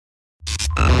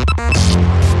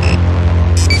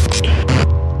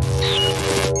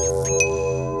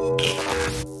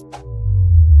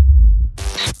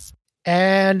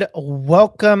And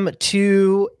welcome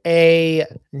to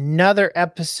another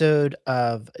episode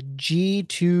of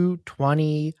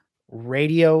G220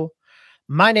 Radio.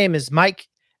 My name is Mike,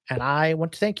 and I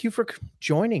want to thank you for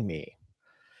joining me.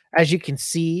 As you can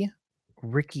see,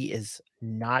 Ricky is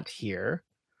not here.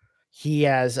 He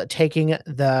is taking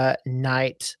the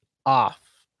night off.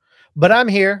 But I'm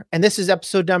here, and this is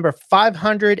episode number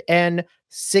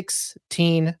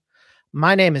 516.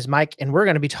 My name is Mike, and we're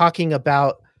going to be talking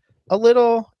about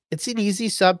it's an easy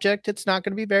subject. It's not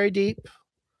going to be very deep.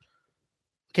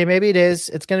 Okay, maybe it is.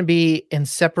 It's going to be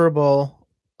inseparable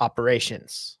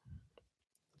operations.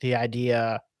 The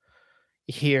idea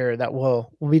here that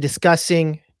we'll be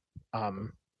discussing,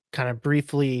 kind of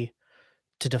briefly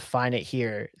to define it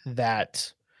here,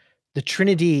 that the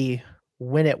Trinity,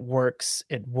 when it works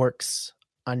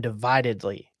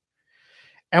undividedly.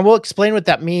 And we'll explain what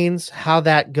that means, how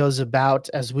that goes about,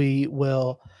 as we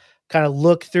will kind of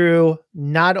look through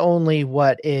not only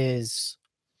what is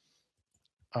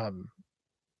kind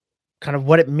of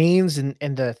what it means in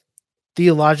the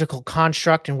theological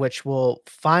construct in which we'll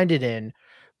find it in,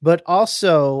 but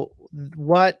also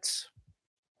what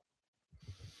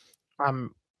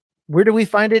where do we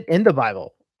find it in the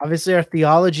Bible? Obviously, our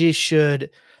theology should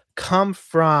come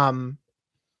from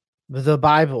the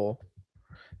Bible,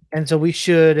 and so we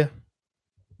should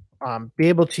be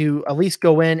able to at least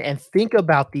go in and think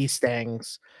about these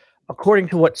things according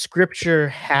to what Scripture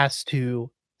has to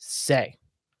say.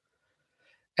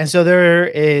 And so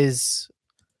there's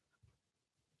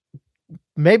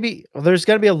going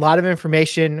to be a lot of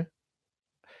information.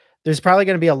 There's probably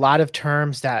going to be a lot of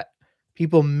terms that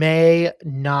people may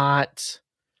not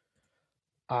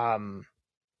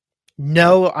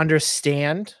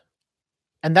understand,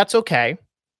 and that's okay.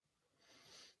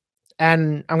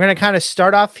 And I'm going to kind of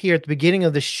start off here at the beginning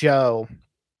of the show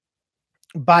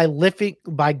by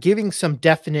giving some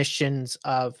definitions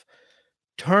of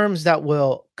terms that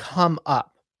will come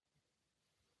up.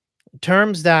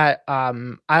 Terms that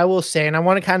I will say, and I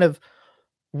want to kind of,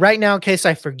 right now, in case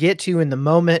I forget to in the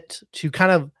moment, to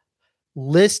kind of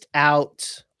list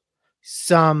out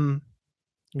some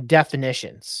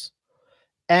definitions.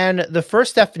 And the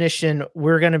first definition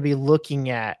we're going to be looking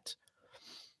at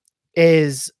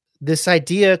is this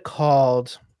idea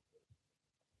called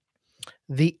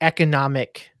the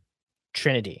economic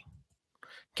trinity.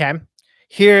 Okay.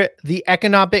 Here, the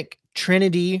economic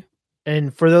trinity,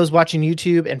 and for those watching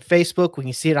YouTube and Facebook, we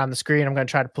can see it on the screen. I'm going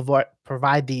to try to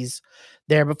provide these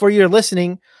there. But for you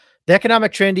listening, the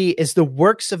economic trinity is the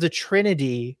works of the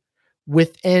Trinity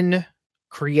within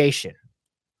creation.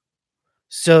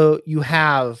 So you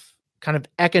have kind of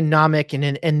economic, and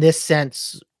in this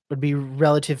sense, would be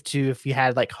relative to if you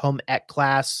had like home ec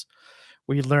class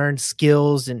where you learn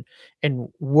skills and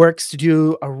works to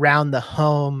do around the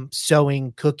home,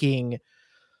 sewing, cooking,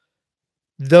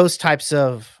 those types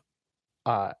of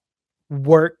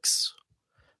works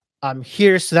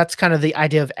here. So that's kind of the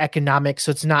idea of economics.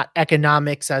 So it's not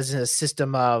economics as in a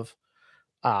system of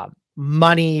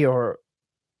money or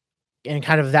in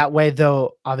kind of that way,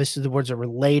 though obviously the words are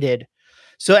related.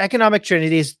 So economic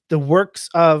trinity is the works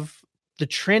of the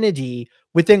Trinity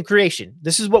within creation.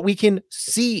 This is what we can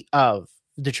see of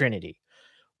the Trinity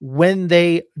when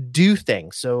they do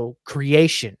things. So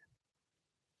creation,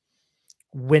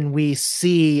 when we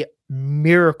see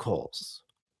miracles,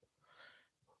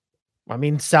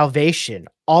 salvation,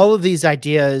 all of these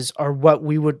ideas are what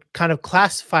we would kind of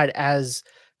classify as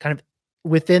kind of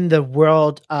within the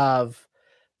world of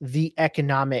the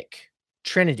economic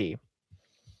trinity.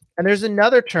 And there's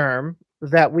another term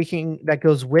that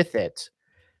goes with it,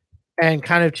 and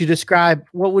kind of to describe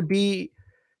what would be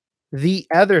the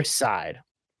other side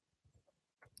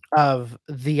of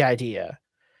the idea.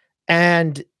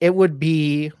 And it would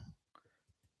be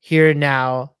here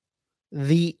now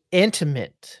the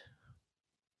intimate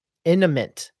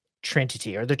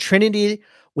trinity, or the Trinity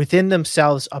within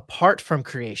themselves apart from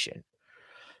creation.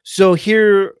 So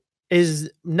here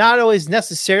is not always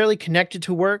necessarily connected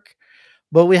to work,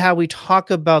 but we talk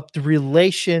about the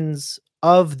relations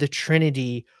of the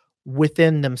Trinity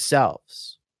within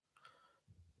themselves.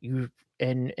 You,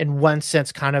 in one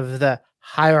sense, kind of the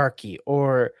hierarchy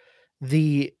or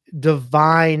the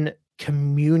divine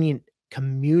communion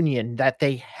that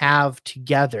they have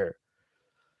together,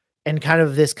 and kind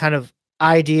of this kind of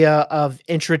idea of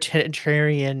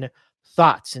intra-Trinitarian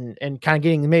thoughts, and kind of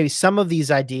getting maybe some of these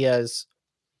ideas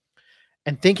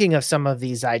and thinking of some of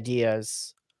these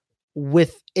ideas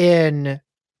within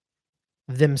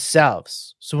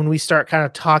themselves. So when we start kind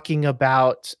of talking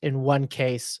about, in one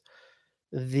case,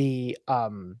 the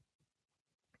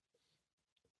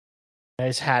I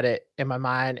just had it in my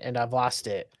mind and I've lost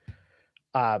it.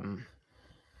 Um,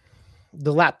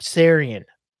 the Lapsarian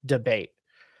debate.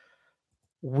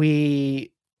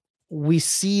 We we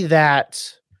see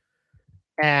that,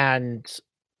 and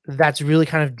that's really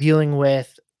kind of dealing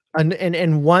with,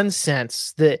 in one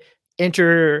sense, the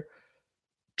inter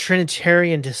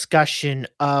Trinitarian discussion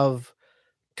of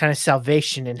kind of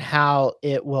salvation and how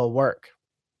it will work.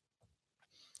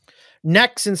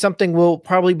 Next, and something we'll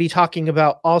probably be talking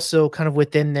about also kind of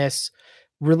within this,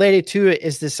 related to it,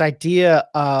 is this idea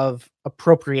of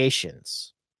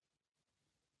appropriations.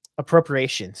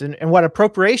 Appropriations and what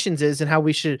appropriations is and how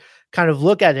we should kind of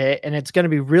look at it. And it's going to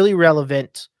be really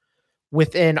relevant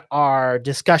within our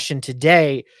discussion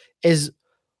today, is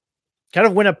kind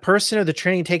of when a person of the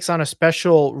Trinity takes on a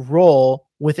special role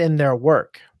within their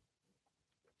work.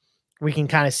 We can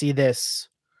kind of see this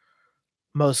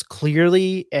most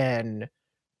clearly in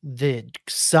the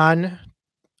Son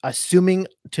assuming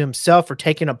to himself or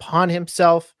taking upon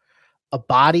himself a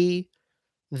body,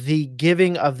 the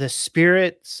giving of the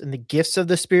spirits and the gifts of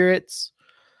the spirits.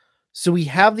 So we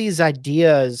have these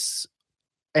ideas,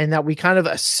 and that we kind of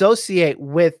associate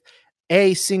with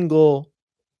a single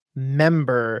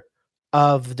member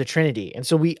of the Trinity. And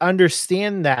so we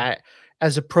understand that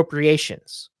as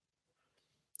appropriations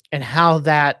and how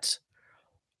that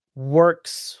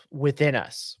works within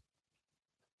us.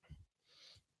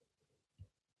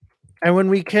 And when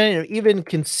we can even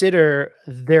consider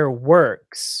their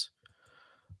works,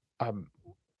 um,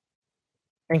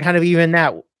 and kind of even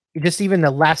that, just even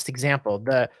the last example,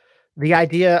 the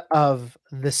idea of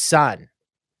the Son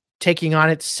taking on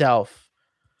itself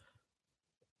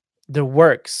the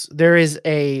works. There is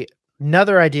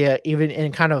another idea, even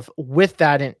in kind of with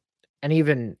that, and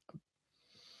even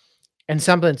and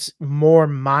something that's more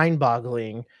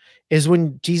mind-boggling, is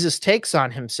when Jesus takes on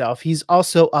himself, he's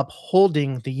also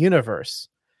upholding the universe.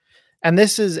 And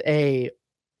this is a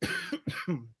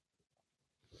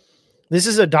this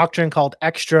is a doctrine called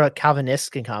extra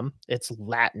Calvinisticum. It's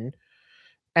Latin.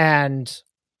 And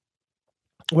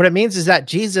what it means is that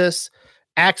Jesus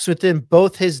acts within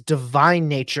both his divine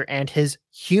nature and his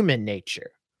human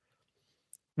nature.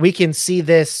 We can see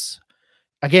this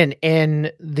again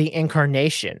in the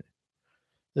incarnation,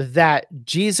 that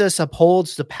Jesus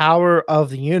upholds the power of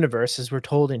the universe, as we're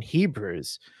told in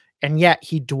Hebrews, and yet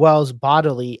he dwells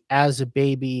bodily as a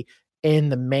baby in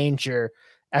the manger,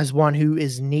 as one who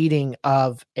is needing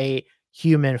of a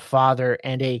human father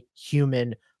and a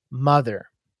human mother.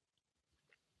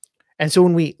 And so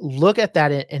when we look at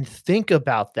that and think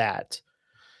about that,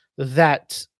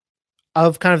 that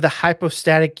of kind of the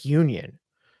hypostatic union,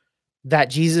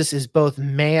 that Jesus is both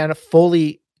man,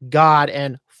 fully God,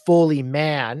 and fully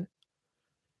man,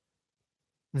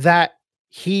 that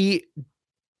he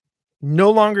no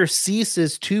longer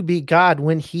ceases to be God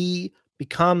when he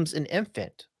becomes an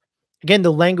infant. Again,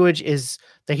 the language is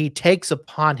that he takes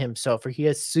upon himself, or he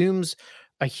assumes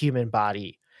a human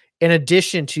body, in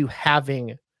addition to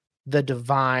having the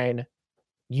divine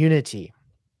unity.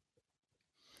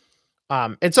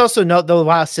 It's also note, though,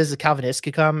 while it says the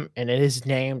Calvinisticum, and it is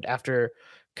named after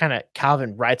kind of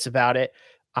Calvin writes about it,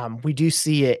 we do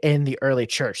see it in the early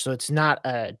church. So it's not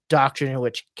a doctrine in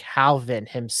which Calvin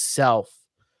himself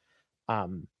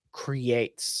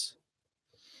creates.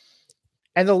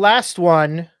 And the last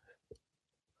one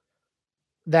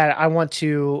that I want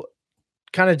to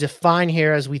kind of define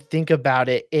here as we think about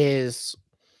it is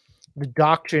the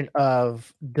doctrine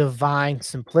of divine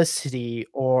simplicity,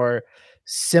 or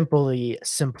simply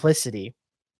simplicity.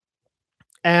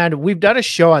 And we've done a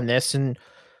show on this, and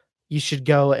you should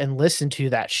go and listen to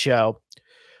that show.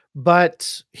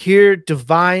 But here,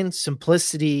 divine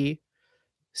simplicity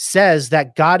says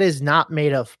that God is not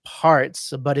made of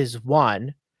parts, but is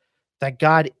one, that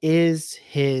God is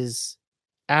his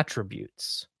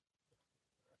attributes.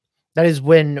 That is,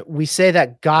 when we say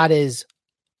that God is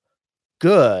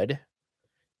good,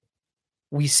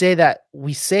 we say that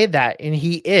and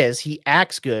he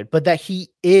acts good, but that he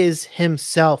is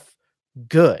himself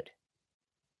good.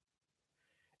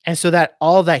 And so that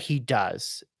all that he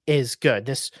does is good.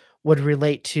 This would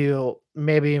relate to,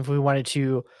 maybe if we wanted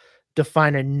to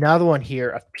define another one here,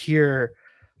 of pure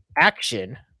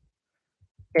action,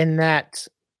 in that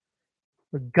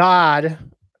God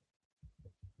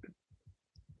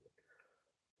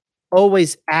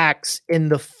always acts in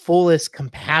the fullest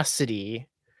capacity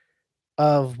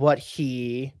of what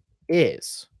he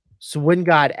is. So when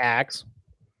God acts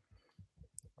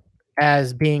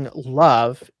as being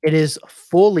love, it is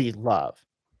fully love.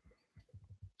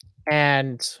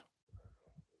 And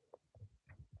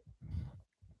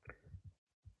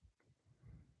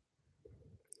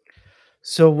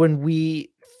So when we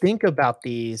think about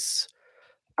these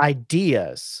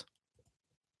ideas,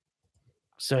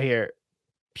 so here,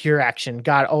 pure action,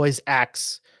 God always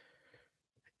acts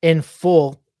in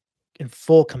full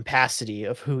capacity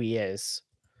of who he is.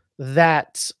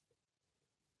 That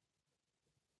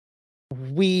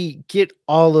we get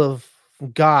all of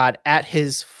God at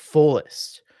his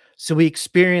fullest. So we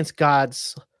experience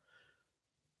God's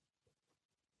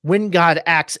when God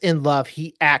acts in love,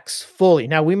 he acts fully.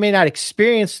 Now, we may not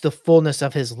experience the fullness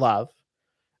of his love,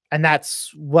 and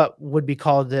that's what would be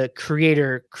called the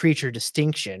creator creature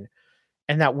distinction,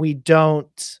 and that we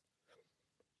don't,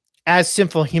 as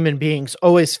sinful human beings,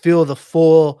 always feel the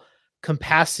full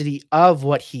capacity of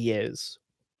what he is.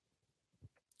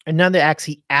 And none of the acts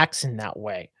he acts in that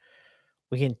way.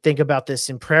 We can think about this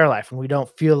in prayer life, and we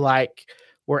don't feel like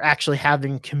we're actually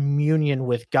having communion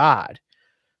with God.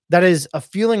 That is a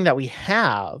feeling that we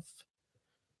have,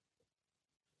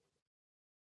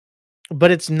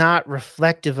 but it's not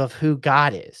reflective of who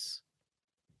God is,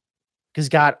 because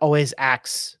God always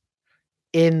acts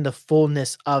in the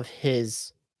fullness of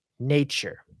his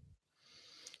nature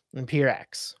in pure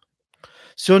acts.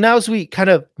 So now as we kind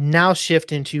of now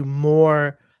shift into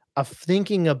more of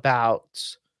thinking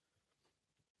about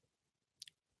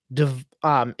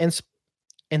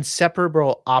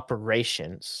inseparable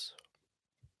operations.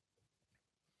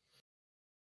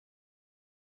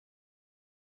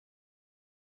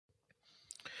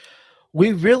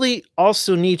 We really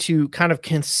also need to kind of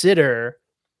consider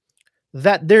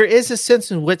that there is a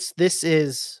sense in which this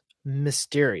is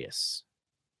mysterious.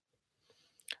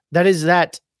 That is,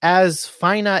 that as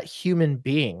finite human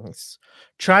beings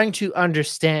trying to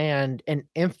understand an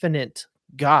infinite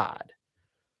God,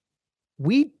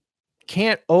 we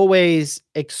can't always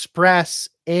express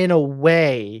in a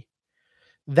way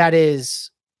that is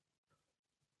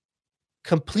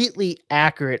completely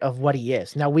accurate of what he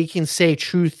is. Now, we can say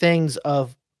true things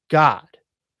of God.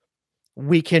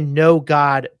 We can know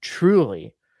God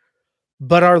truly,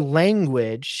 but our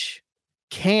language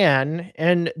can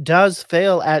and does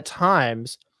fail at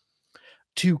times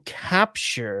to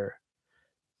capture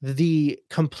the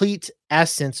complete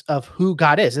essence of who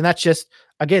God is. And that's just,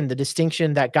 again, the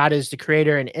distinction that God is the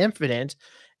creator and infinite,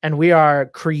 and we are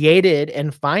created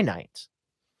and finite.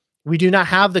 We do not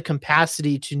have the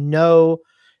capacity to know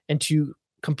and to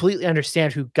completely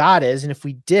understand who God is. And if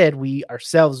we did, we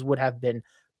ourselves would have been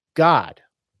God.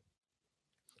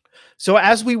 So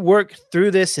as we work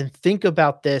through this and think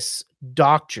about this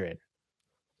doctrine,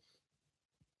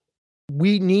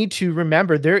 we need to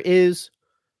remember there is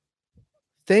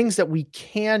things that we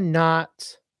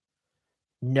cannot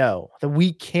know, that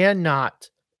we cannot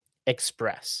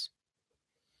express.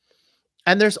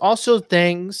 And there's also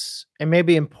things, and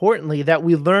maybe importantly, that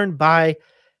we learn by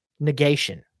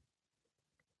negation,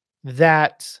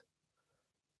 that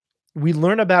we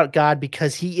learn about God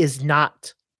because he is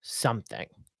not something.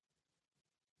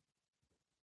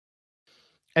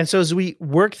 And so as we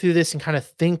work through this and kind of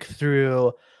think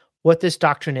through what this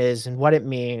doctrine is and what it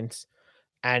means,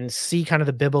 and see kind of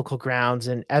the biblical grounds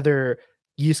and other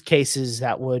use cases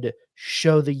that would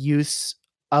show the use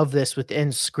of this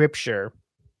within scripture,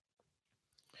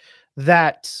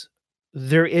 that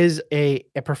there is a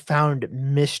profound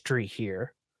mystery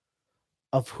here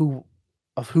of who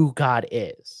God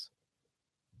is.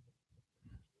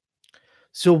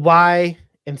 So why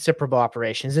inseparable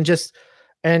operations?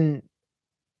 And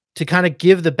to kind of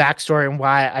give the backstory and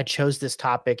why I chose this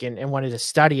topic and wanted to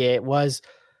study it was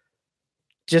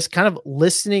just kind of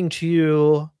listening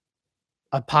to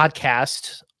a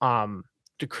podcast,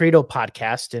 the Credo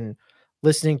podcast, and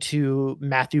listening to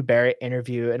Matthew Barrett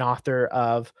interview an author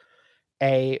of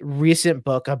a recent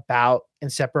book about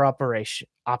inseparable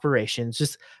operations,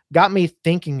 just got me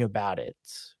thinking about it,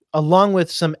 along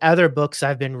with some other books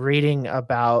I've been reading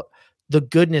about the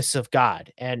goodness of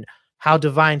God and how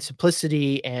divine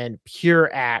simplicity and pure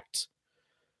act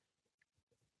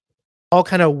all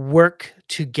kind of work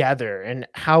together, and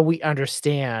how we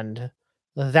understand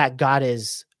that God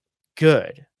is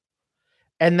good,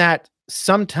 and that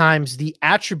sometimes the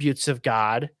attributes of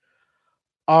God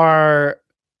are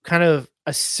kind of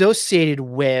associated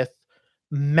with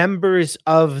members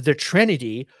of the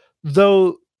Trinity,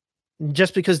 though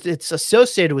just because it's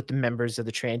associated with the members of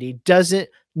the Trinity doesn't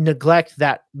neglect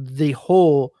that the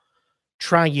whole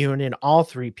triune in all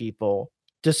three people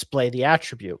display the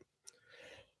attribute.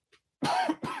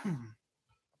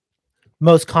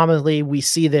 Most commonly, we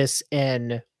see this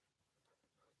in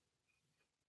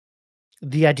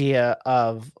the idea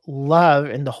of love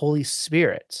and the Holy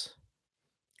Spirit,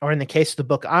 or in the case of the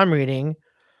book I'm reading,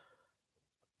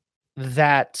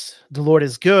 that the Lord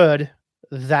is good,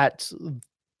 that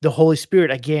the Holy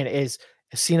Spirit again is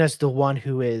seen as the one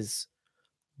who is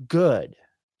good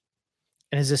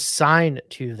and is assigned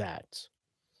to that.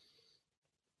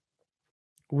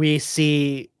 We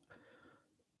see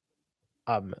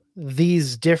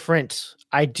these different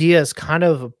ideas kind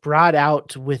of brought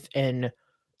out within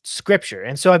scripture.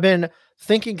 And so I've been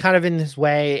thinking kind of in this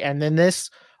way, and then this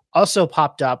also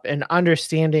popped up, and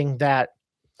understanding that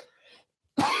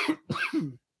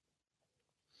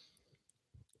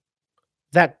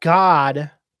that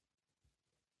God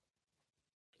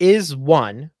is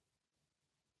one.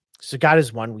 So God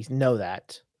is one, we know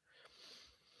that.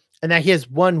 And that he has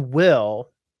one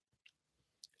will,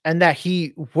 and that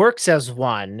he works as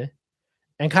one,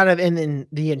 and kind of in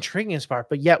the intriguing part,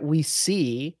 but yet we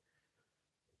see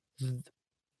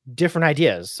different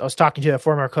ideas. I was talking to a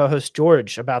former co-host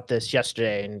George about this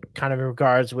yesterday, and kind of in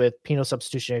regards with penal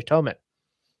substitutionary atonement.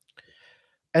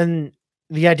 And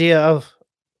the idea of,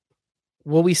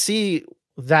 well, we see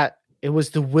that it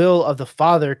was the will of the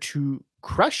Father to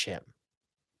crush him.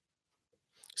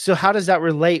 So how does that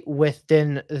relate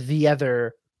within the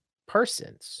other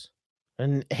persons?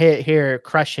 And here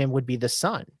crush him would be the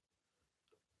Son.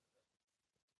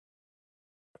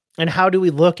 And how do we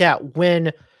look at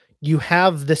when you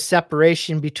have the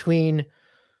separation between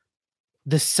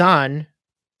the Son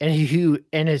and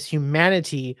his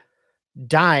humanity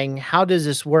dying? How does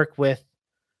this work with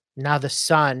now the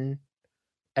Son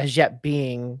as yet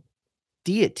being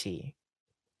deity?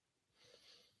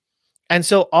 And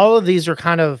so all of these are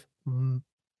kind of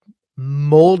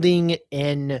molding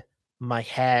in my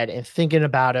head and thinking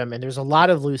about them. And there's a lot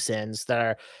of loose ends that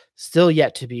are still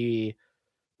yet to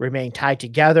remain tied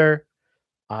together.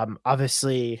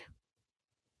 Obviously,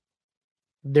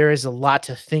 there is a lot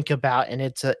to think about, and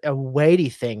it's a weighty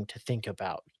thing to think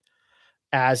about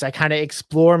as I kind of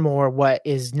explore more what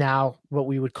is now what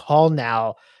we would call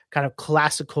now kind of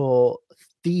classical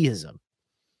theism,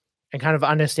 and kind of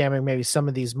understanding maybe some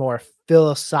of these more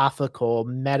philosophical,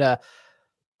 meta,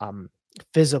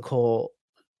 physical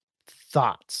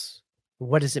thoughts.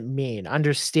 What does it mean?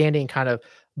 Understanding kind of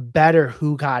better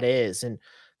who God is, and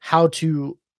how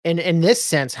to, and in this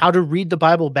sense, how to read the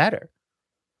Bible better.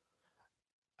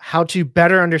 How to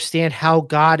better understand how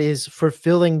God is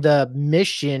fulfilling the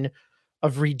mission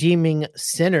of redeeming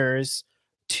sinners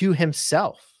to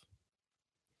himself.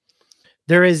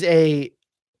 There is a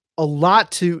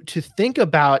lot to think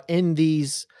about in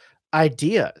these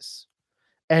ideas,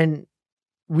 and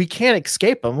we can't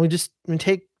escape them. We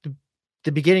take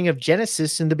the beginning of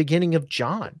Genesis and the beginning of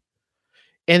John.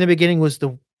 In the beginning,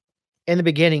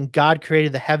 God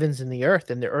created the heavens and the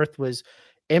earth was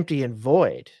empty and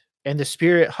void, and the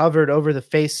Spirit hovered over the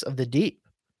face of the deep.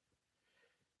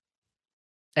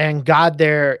 And God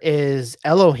there is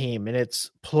Elohim, and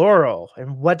it's plural.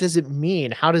 And what does it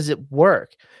mean? How does it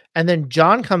work? And then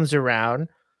John comes around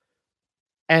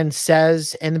and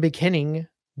says, in the beginning,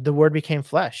 the Word became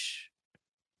flesh.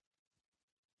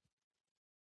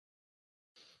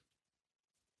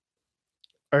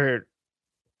 Or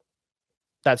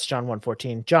that's John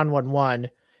 1:14. John 1:1,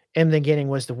 in the beginning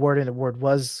was the Word, and the Word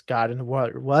was God, and the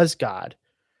Word was God.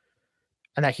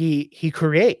 And that he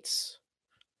creates.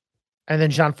 And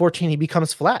then John 14, he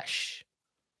becomes flesh.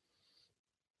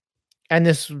 And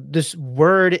this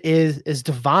Word is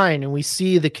divine, and we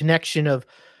see the connection of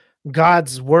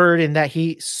God's Word in that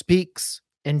he speaks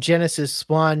in Genesis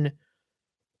 1.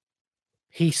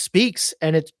 He speaks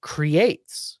and it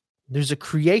creates. There's a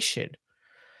creation.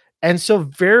 And so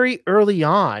very early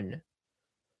on,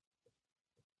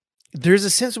 there's a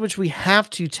sense in which we have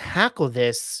to tackle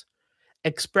this,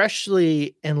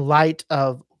 especially in light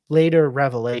of later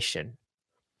revelation.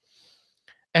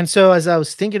 And so as I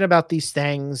was thinking about these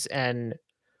things and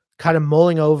kind of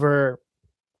mulling over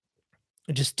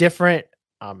just different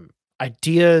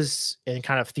ideas and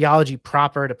kind of theology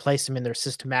proper to place them in their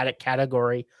systematic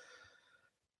category,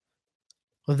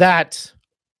 that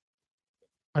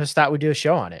I just thought we'd do a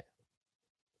show on it.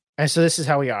 And so this is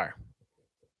how we are.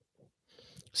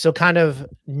 So kind of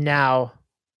now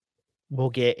we'll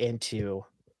get into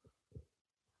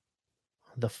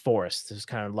the forest. There's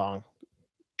kind of long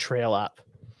trail up.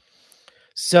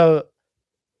 So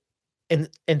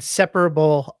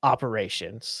inseparable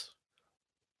operations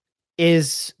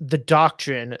is the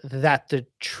doctrine that the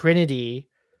Trinity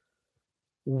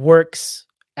works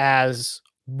as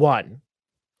one.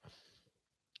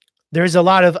 There's a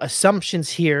lot of assumptions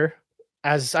here.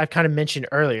 As I've kind of mentioned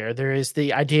earlier, there is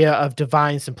the idea of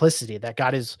divine simplicity, that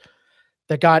God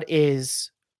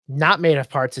is not made of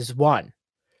parts, is one,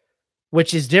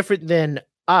 which is different than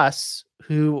us,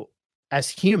 who as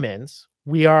humans,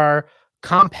 we are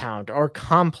compound or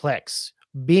complex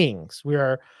beings. We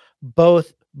are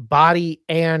both body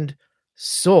and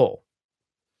soul.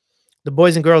 The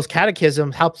Boys and Girls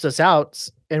Catechism helps us out.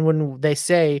 And when they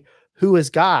say, who is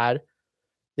God?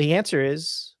 The answer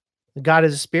is God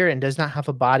is a spirit and does not have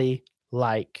a body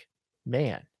like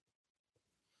man.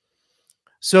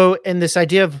 So, in this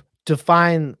idea of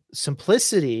divine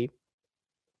simplicity,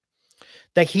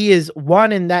 that he is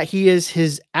one and that he is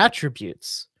his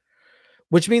attributes,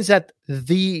 which means that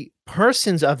the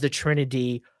persons of the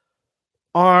Trinity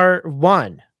are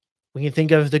one. We can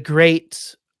think of the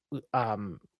great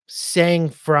saying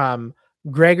from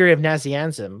Gregory of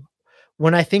Nazianzen: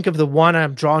 when I think of the one,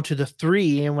 I'm drawn to the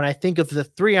three. And when I think of the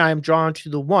three, I'm drawn to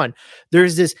the one.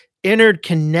 There's this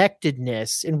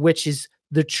interconnectedness in which is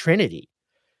the Trinity.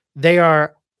 They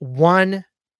are one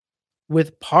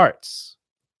with parts.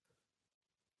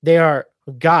 They are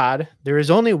God. There is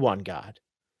only one God.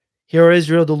 Hear, O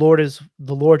Israel, the Lord is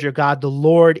the Lord your God. The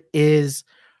Lord is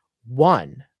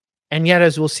one. And yet,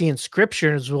 as we'll see in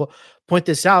Scripture, as we'll point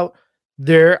this out,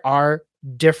 there are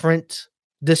different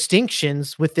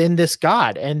distinctions within this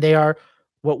God, and they are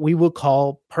what we would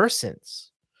call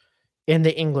persons in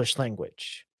the English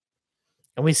language.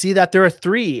 And we see that there are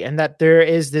three, and that there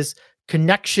is this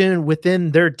connection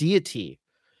within their deity,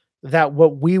 that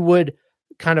what we would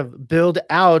kind of build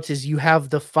out is you have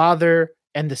the Father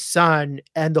and the Son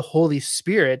and the Holy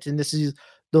Spirit. And this is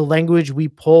the language we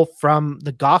pull from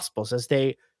the Gospels as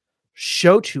they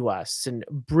show to us and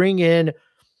bring in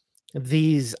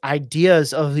these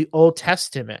ideas of the Old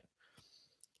Testament.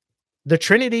 The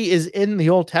Trinity is in the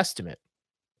Old Testament.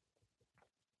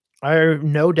 I have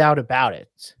no doubt about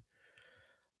it.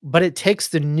 But it takes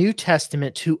the New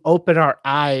Testament to open our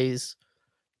eyes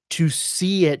to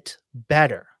see it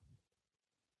better.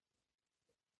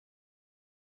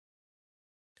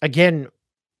 Again,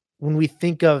 when we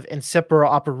think of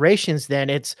inseparable operations, then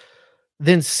it's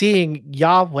then seeing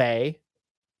Yahweh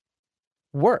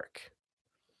work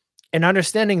and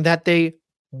understanding that they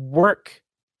work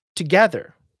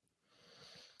together.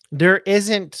 There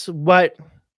isn't what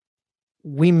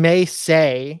we may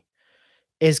say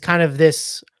is kind of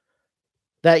this,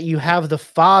 that you have the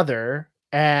Father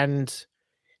and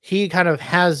he kind of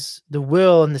has the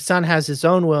will and the Son has his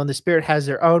own will and the Spirit has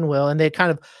their own will, and they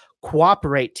kind of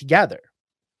cooperate together.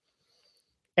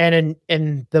 And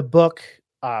in the book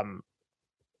that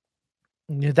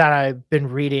I've been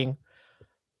reading,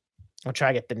 I'll try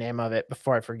to get the name of it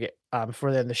before I forget,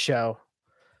 before the end of the show,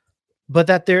 but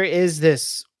that there is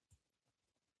this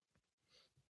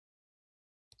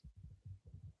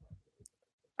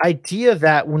idea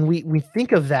that when we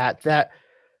think of that, that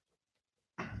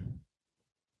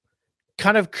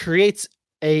kind of creates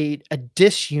a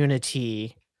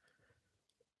disunity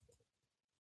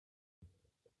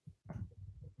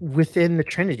within the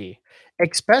Trinity,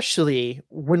 especially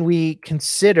when we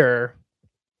consider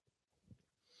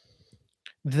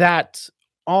that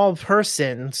all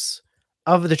persons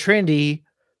of the Trinity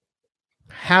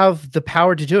have the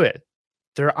power to do it.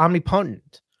 They're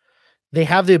omnipotent. They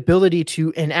have the ability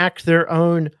to enact their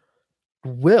own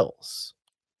wills.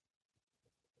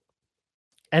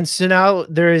 And so now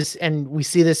there is, and we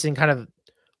see this in kind of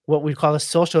what we call a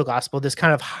social gospel, this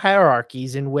kind of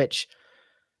hierarchies in which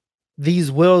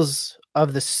these wills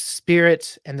of the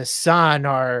Spirit and the Son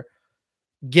are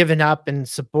given up and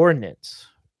subordinate.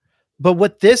 But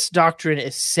what this doctrine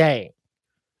is saying,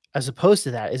 as opposed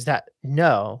to that, is that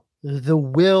no, the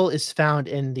will is found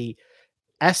in the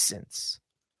essence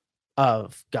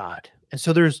of God. And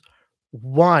so there's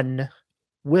one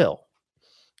will.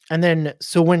 And then,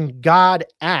 so when God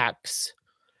acts,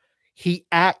 he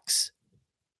acts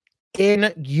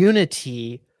in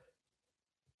unity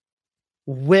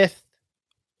with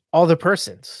all the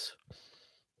persons.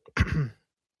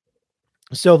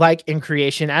 So, like in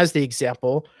creation, as the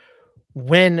example,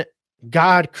 when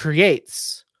God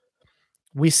creates,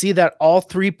 we see that all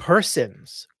three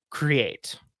persons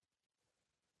create.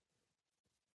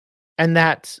 And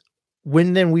that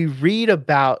when then we read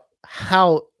about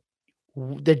how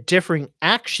the differing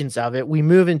actions of it, we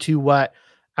move into what,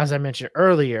 as I mentioned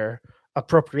earlier,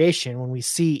 appropriation, when we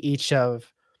see each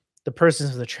of the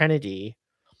persons of the Trinity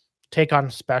take on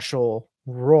special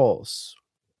roles.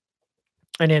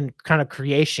 And in kind of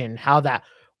creation, how that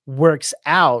works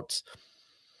out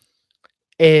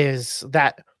is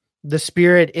that the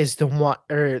Spirit is the one,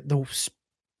 or the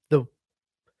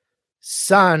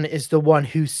Son is the one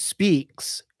who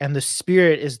speaks, and the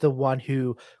Spirit is the one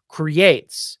who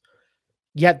creates.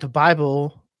 Yet the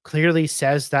Bible clearly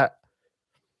says that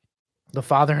the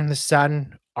Father and the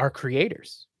Son are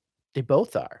creators. They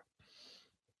both are.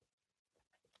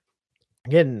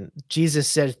 Again, Jesus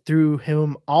said through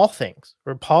whom all things,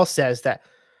 or Paul says that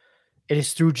it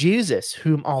is through Jesus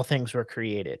whom all things were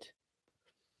created.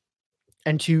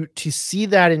 And to see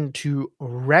that and to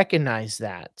recognize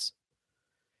that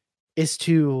is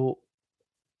to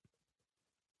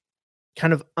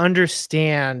kind of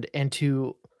understand and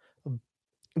to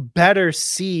better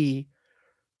see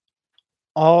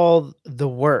all the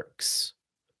works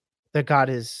that God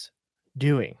is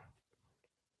doing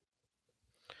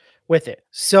with it.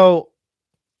 So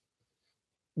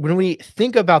when we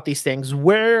think about these things,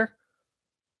 where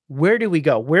do we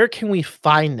go? Where can we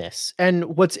find this?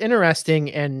 And what's interesting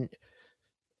and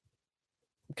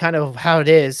kind of how it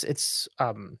is, it's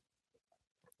Anduas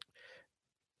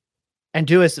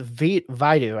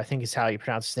Vidu, I think is how you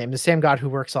pronounce his name. The same God who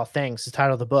works all things, the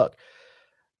title of the book.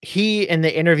 He, in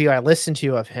the interview I listened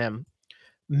to of him,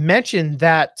 mentioned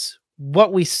that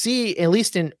what we see, at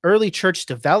least in early church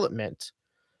development,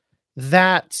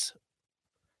 that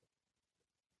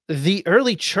the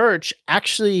early church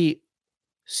actually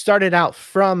started out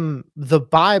from the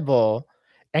Bible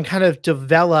and kind of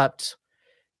developed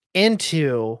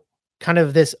into kind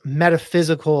of this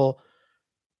metaphysical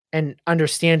and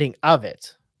understanding of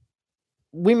it.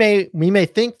 We may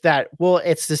think that, well,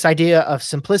 it's this idea of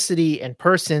simplicity and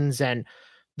persons, and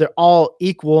they're all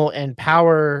equal in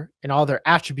power and all their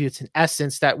attributes and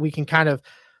essence, that we can kind of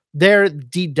there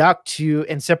deduct to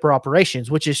in separate operations,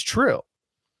 which is true.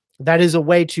 That is a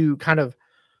way to kind of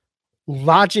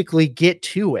logically get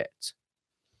to it.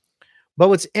 But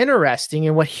what's interesting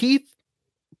and what he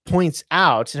points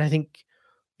out, and I think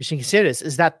you should consider this,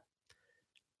 is that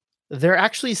they're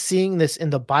actually seeing this in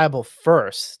the Bible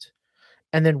first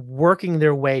and then working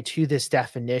their way to this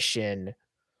definition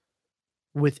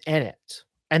within it.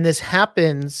 And this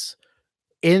happens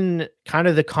in kind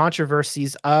of the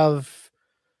controversies of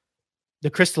the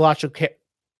Christological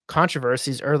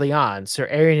controversies early on, so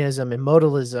Arianism and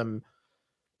modalism,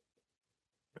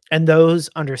 and those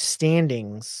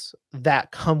understandings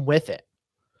that come with it.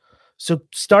 So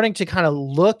starting to kind of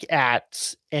look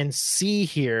at and see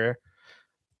here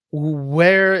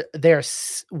where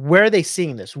are they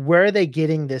seeing this? Where are they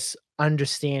getting this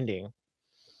understanding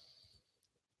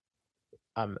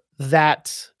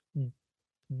that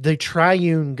the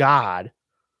triune God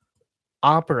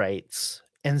operates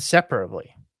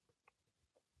inseparably?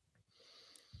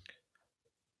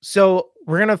 So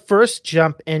we're going to first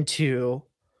jump into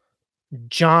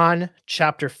John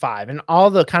chapter 5, and all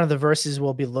the kind of the verses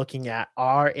we'll be looking at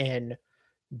are in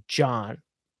John.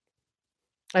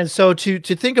 And so to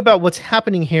think about what's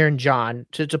happening here in John,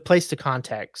 to place the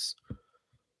context,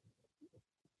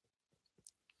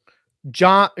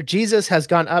 Jesus has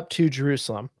gone up to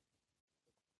Jerusalem,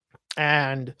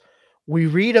 and we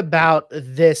read about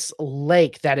this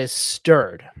lake that is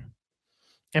stirred,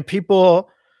 and people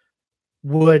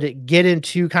would get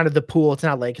into kind of the pool. It's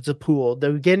not a lake, it's a pool. They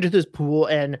would get into this pool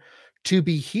and to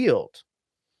be healed.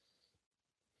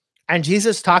 And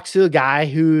Jesus talks to a guy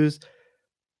who's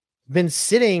been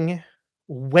sitting,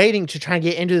 waiting to try and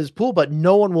get into this pool, but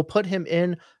no one will put him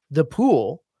in the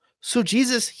pool. So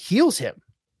Jesus heals him.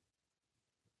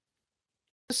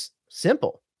 Just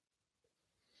simple.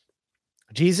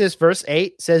 Jesus, verse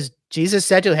 8 says, Jesus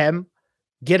said to him,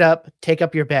 "Get up, take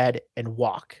up your bed, and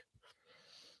walk."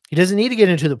 He doesn't need to get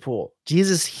into the pool.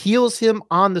 Jesus heals him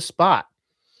on the spot.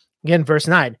 Again, verse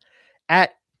 9.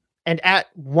 At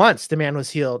once the man was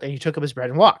healed, and he took up his bed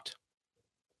and walked.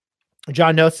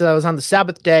 John notes that it was on the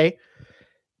Sabbath day,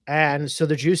 and so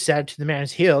the Jews said to the man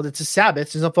who's healed, "It's a Sabbath,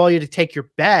 so it's not for you to take your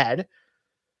bed."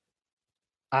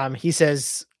 He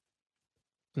says,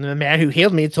 "The man who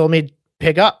healed me told me,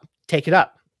 take it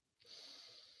up."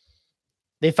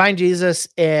 They find Jesus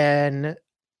in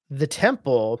the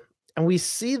temple, and we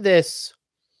see this,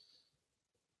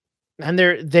 and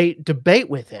they debate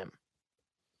with him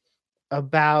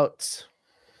about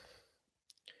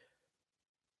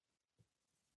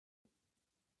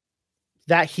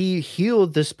that he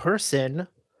healed this person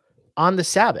on the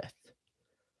Sabbath.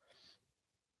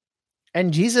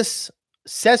 And Jesus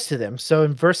says to them, so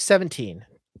in verse 17,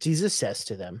 Jesus says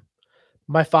to them,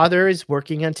 "My Father is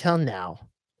working until now,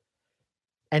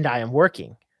 and I am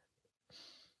working."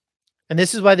 And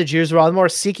this is why the Jews were all the more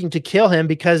seeking to kill him,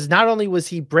 because not only was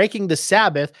he breaking the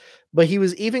Sabbath, but he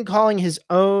was even calling his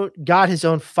own God his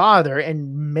own Father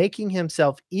and making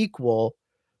himself equal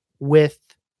with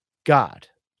God.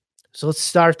 So let's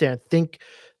start there and think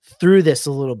through this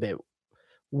a little bit.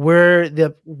 Where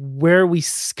are we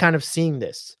kind of seeing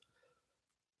this?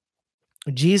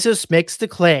 Jesus makes the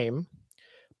claim,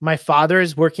 "My Father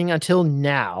is working until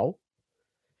now,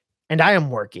 and I am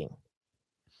working."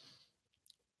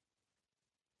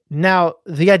 Now,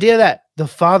 the idea that the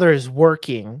Father is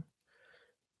working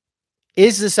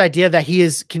is this idea that he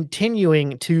is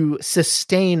continuing to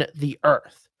sustain the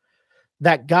earth,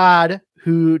 that God,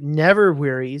 who never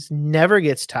wearies, never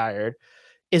gets tired,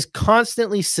 is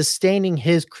constantly sustaining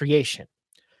his creation.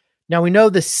 Now, we know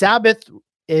the Sabbath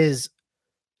is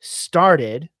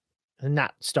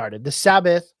not started. The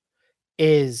Sabbath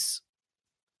is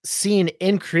seen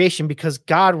in creation because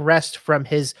God rests from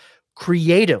his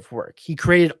creative work. He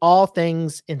created all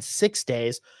things in 6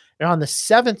 days, and on the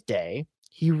seventh day,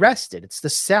 he rested. It's the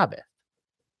Sabbath.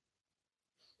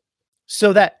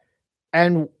 So that,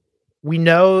 and we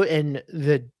know in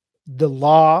the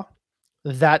law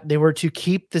that they were to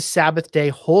keep the Sabbath day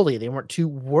holy. They weren't to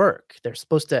work. They're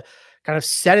supposed to kind of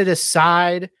set it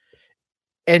aside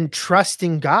and trust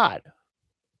in God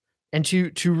and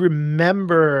to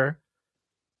remember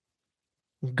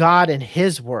God and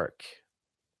his work.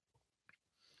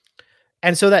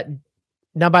 And so that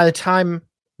now by the time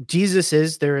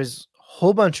Jesus there is a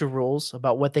whole bunch of rules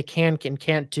about what they can and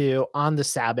can't do on the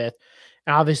Sabbath.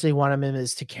 And obviously one of them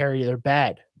is to carry their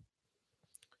bed.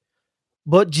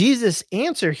 But Jesus'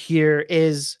 answer here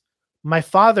is, my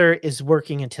Father is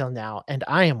working until now, and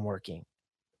I am working.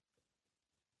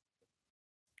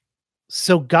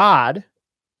 So God,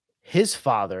 his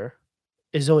Father,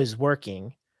 is always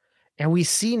working. And we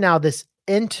see now this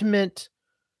intimate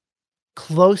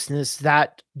closeness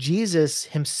that Jesus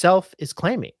himself is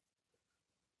claiming.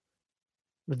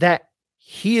 That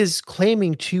he is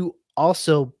claiming to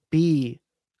also be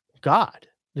God.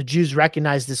 The Jews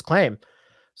recognize this claim,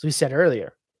 as we said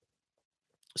earlier.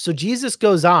 So Jesus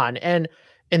goes on, and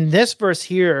in this verse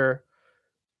here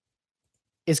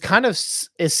is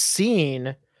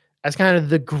seen as kind of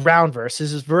the ground verse.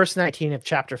 This is verse 19 of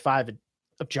chapter 5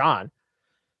 of John.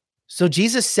 So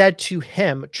Jesus said to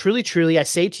him, "Truly, truly, I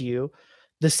say to you,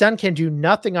 the Son can do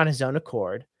nothing on his own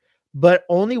accord, but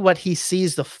only what he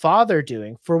sees the Father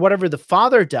doing. For whatever the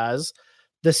Father does,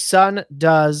 the Son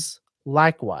does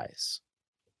likewise."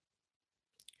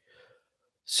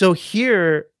 So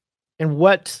here, and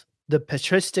what the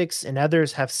patristics and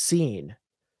others have seen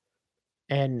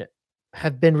and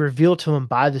have been revealed to him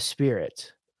by the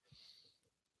Spirit,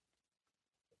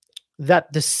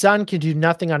 that the Son can do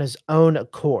nothing on his own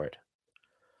accord.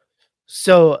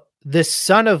 So the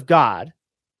Son of God,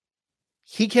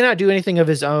 he cannot do anything of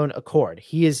his own accord.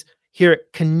 He is here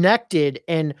connected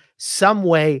in some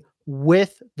way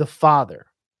with the Father,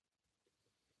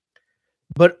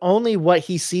 but only what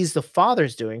he sees the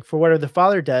Father's doing. For whatever the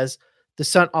Father does, the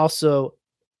Son also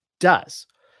does.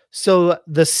 So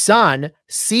the Son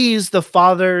sees the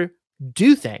Father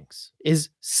do things,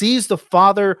 sees the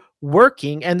Father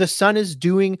working, and the Son is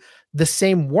doing the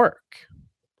same work.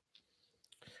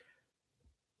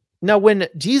 Now, when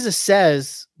Jesus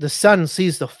says the Son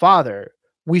sees the Father,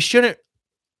 we shouldn't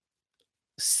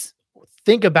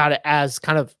think about it as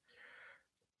kind of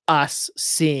us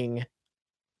seeing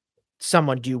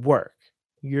someone do work.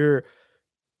 You're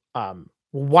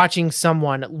watching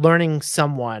someone, learning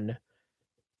someone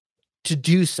to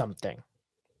do something.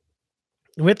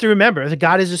 We have to remember that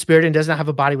God is a spirit and does not have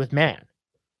a body with man.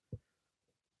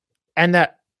 And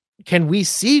that, can we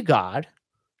see God?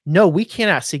 No, we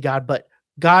cannot see God, but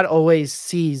God always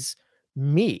sees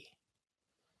me.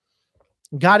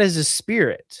 God is a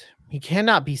spirit. He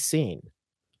cannot be seen.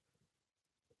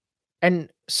 And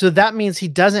so that means he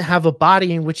doesn't have a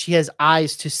body in which he has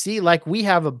eyes to see, like we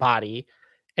have a body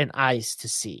and eyes to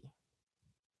see.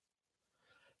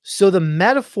 So the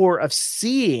metaphor of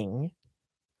seeing,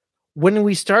 when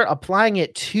we start applying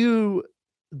it to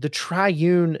the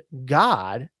triune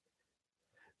God,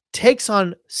 takes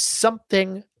on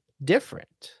something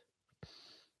different.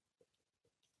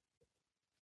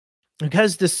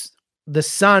 Because the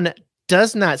Son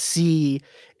does not see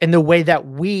in the way that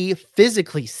we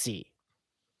physically see.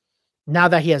 Now,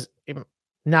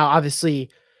 obviously,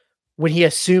 when he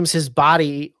assumes his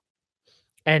body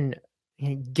and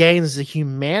he gains the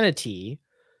humanity,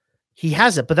 he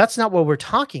has it. But that's not what we're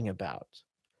talking about.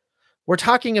 We're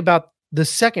talking about the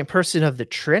second person of the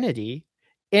Trinity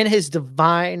in his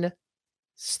divine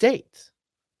state.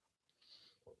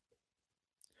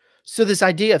 So this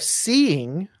idea of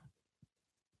seeing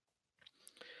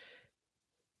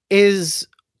is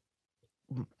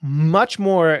much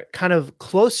more kind of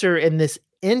closer in this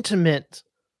intimate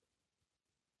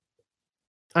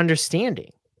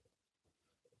understanding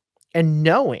and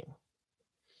knowing.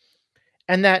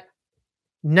 And that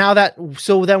now that,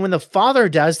 so then when the Father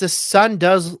does, the Son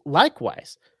does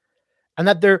likewise. And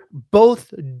that they're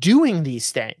both doing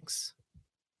these things.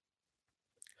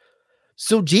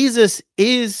 So Jesus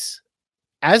is,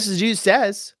 as the Jews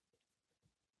says,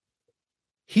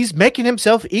 he's making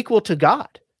himself equal to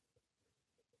God.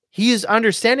 He is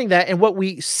understanding that. And what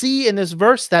we see in this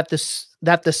verse, that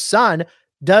the Son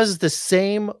does the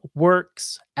same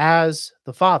works as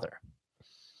the Father.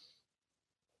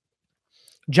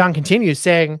 John continues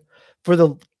saying, for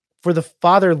the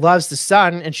Father loves the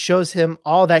Son and shows him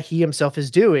all that he himself is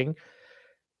doing,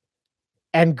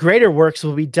 and greater works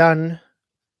will be done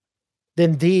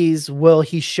than these will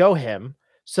he show him,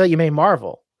 so that you may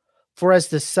marvel. For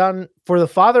the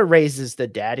Father raises the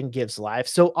dead and gives life,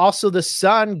 so also the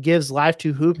Son gives life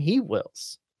to whom he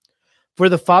wills. For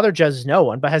the Father judges no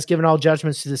one, but has given all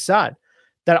judgments to the Son,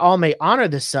 that all may honor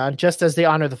the Son just as they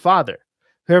honor the Father.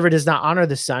 Whoever does not honor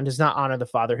the Son does not honor the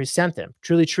Father who sent them.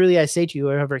 Truly, truly, I say to you,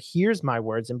 whoever hears my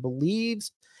words and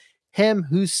believes him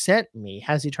who sent me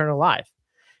has eternal life.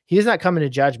 He does not come into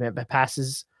judgment, but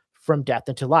passes from death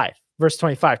into life. Verse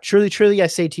 25, truly, truly, I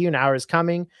say to you, an hour is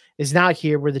coming, is now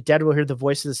here, where the dead will hear the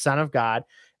voice of the Son of God,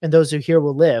 and those who hear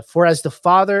will live. For as the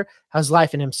Father has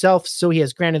life in himself, so he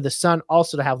has granted the Son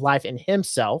also to have life in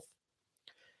himself.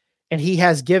 And he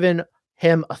has given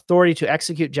him authority to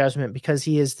execute judgment, because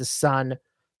he is the Son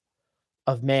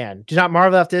of Man. Do not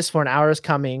marvel at this, for an hour is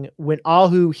coming when all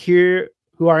who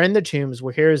are in the tombs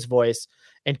will hear his voice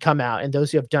and come out, and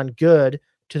those who have done good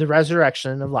to the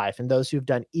resurrection of life, and those who have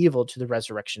done evil to the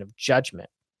resurrection of judgment.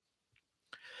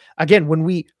 Again, when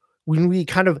we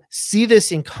kind of see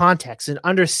this in context and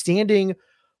understanding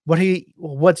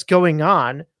what's going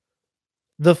on,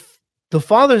 the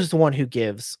Father is the one who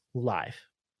gives life,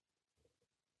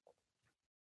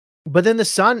 but then the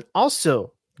Son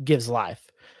also gives life.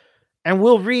 And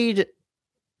we'll read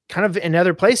kind of in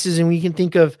other places, and we can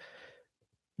think of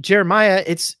Jeremiah.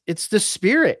 It's the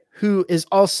Spirit who is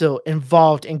also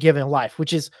involved in giving life,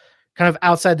 which is kind of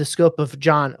outside the scope of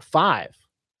John 5.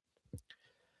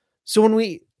 So when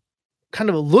we kind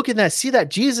of look at that, see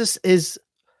that Jesus is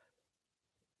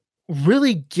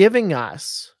really giving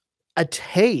us a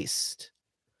taste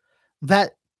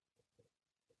that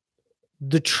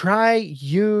the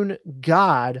triune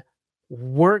God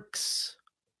works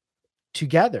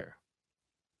together.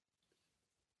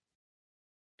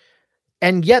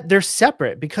 And yet they're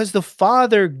separate, because the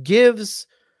Father gives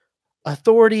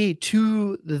authority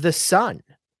to the Son.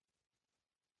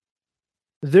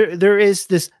 There is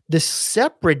this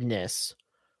separateness,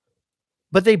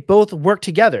 but they both work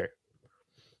together.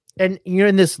 And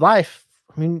in this life,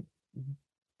 I mean,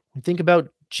 think about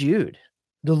Jude.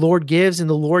 The Lord gives and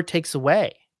the Lord takes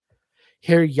away.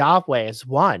 Here Yahweh is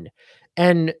one.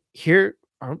 And here,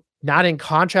 not in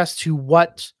contrast to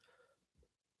what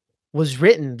was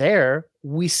written there,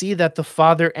 we see that the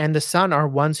Father and the Son are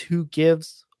ones who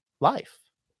gives life.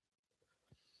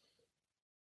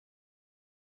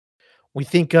 We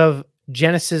think of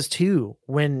Genesis 2,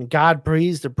 when God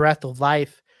breathes the breath of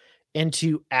life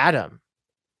into Adam.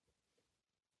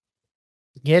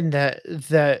 Again,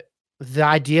 the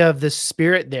idea of the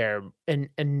Spirit there,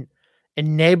 and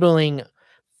enabling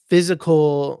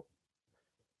physical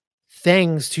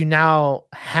things to now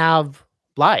have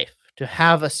life, to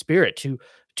have a spirit,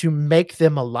 to make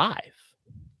them alive.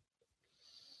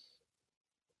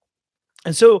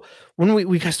 And so when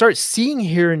we start seeing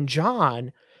here in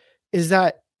John, is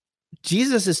that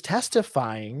Jesus is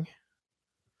testifying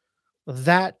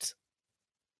that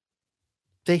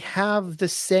they have the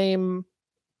same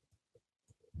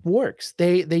works.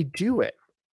 They do it.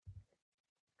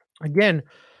 Again,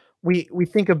 we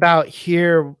think about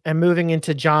here and moving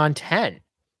into John 10.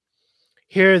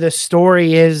 Here the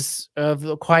story is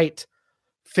quite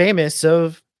famous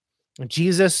of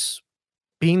Jesus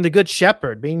being the good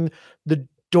shepherd, being the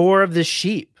door of the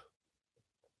sheep,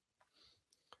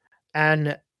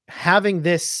 and having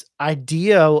this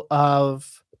idea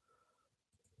of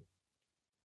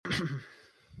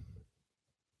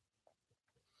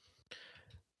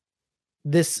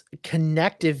this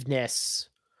connectiveness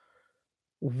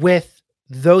with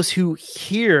those who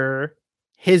hear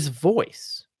his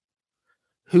voice,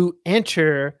 who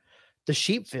enter the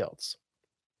sheep fields.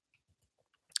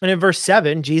 And in verse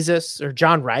 7,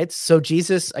 John writes, so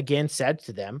Jesus again said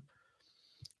to them,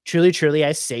 truly, truly,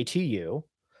 I say to you,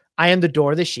 I am the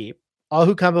door of the sheep. All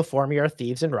who come before me are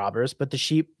thieves and robbers, but the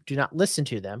sheep do not listen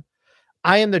to them.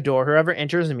 I am the door. Whoever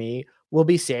enters me will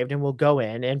be saved and will go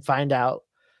in and out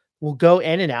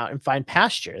and find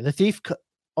pasture. The thief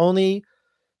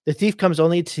comes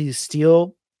only to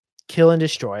steal, kill, and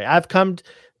destroy. I've come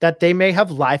that they may have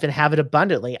life and have it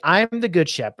abundantly. I am the good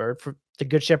shepherd. For the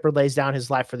good shepherd lays down his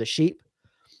life for the sheep.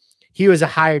 He was a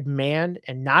hired man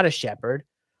and not a shepherd,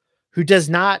 who does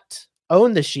not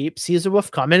own the sheep, sees a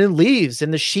wolf come in and leaves,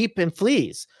 and the sheep and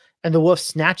flees, and the wolf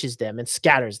snatches them and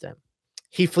scatters them.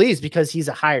 He flees because he's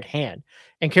a hired hand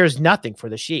and cares nothing for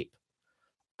the sheep.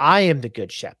 I am the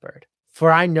good shepherd,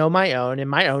 for I know my own, and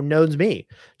my own knows me.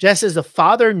 Just as the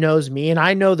Father knows me, and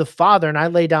I know the Father, and I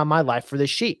lay down my life for the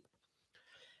sheep.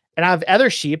 And I have other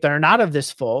sheep that are not of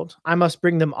this fold. I must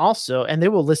bring them also, and they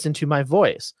will listen to my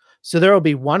voice. So there will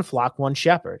be one flock, one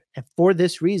shepherd. And for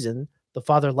this reason, the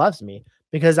Father loves me,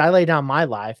 because I lay down my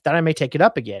life that I may take it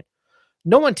up again.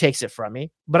 No one takes it from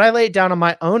me, but I lay it down on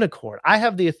my own accord. I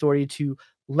have the authority to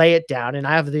lay it down, and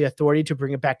I have the authority to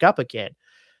bring it back up again.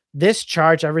 This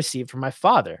charge I received from my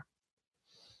Father.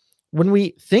 When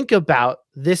we think about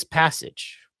this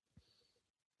passage,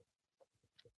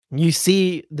 you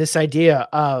see this idea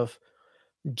of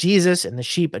Jesus and the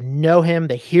sheep know him,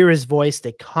 they hear his voice,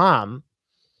 they come.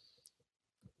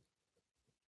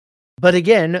 But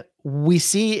again, we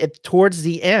see it towards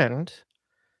the end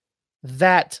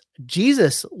that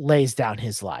Jesus lays down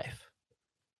his life,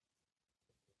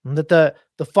 and that the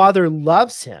Father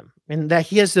loves him, and that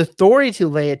he has the authority to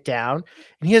lay it down,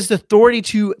 and he has the authority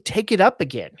to take it up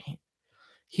again.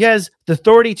 He has the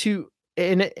authority to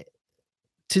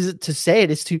say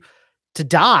it is to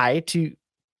die, to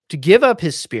give up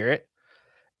his spirit,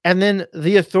 and then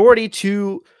the authority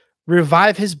to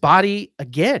revive his body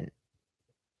again.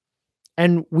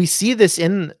 And we see this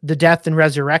in the death and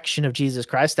resurrection of Jesus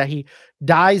Christ, that he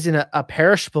dies in a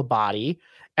perishable body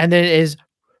and then is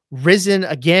risen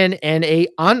again in a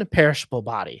unperishable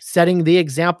body, setting the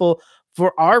example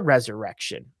for our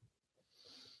resurrection.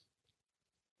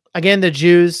 Again, the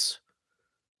Jews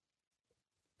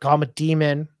call him a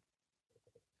demon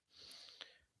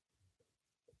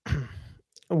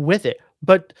with it.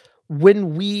 But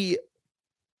when we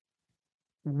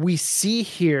see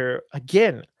here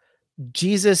again,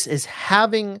 Jesus is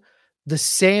having the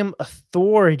same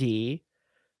authority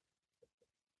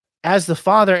as the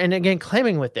Father, and again,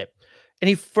 claiming with it. And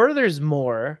he furthers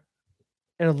more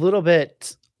in a little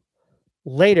bit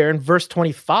later in verse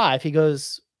 25. He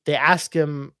goes, they ask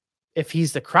him if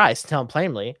he's the Christ, tell him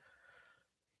plainly.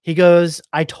 He goes,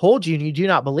 I told you, and you do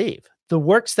not believe. The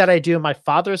works that I do in my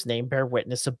Father's name bear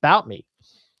witness about me.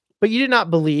 But you do not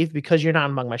believe because you're not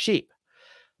among my sheep.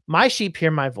 My sheep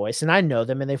hear my voice, and I know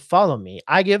them, and they follow me.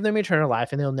 I give them eternal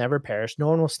life, and they'll never perish. No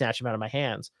one will snatch them out of my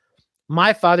hands.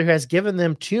 My Father who has given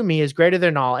them to me is greater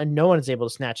than all, and no one is able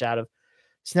to snatch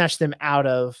them out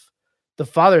of the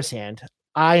Father's hand.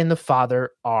 I and the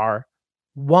Father are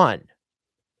one.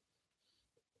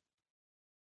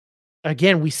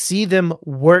 Again, we see them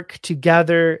work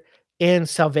together in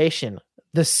salvation.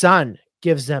 The Son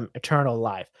gives them eternal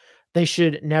life. They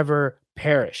should never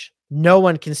perish. No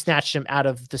one can snatch them out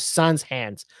of the Son's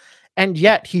hands. And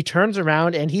yet he turns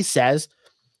around and he says,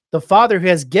 the Father who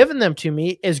has given them to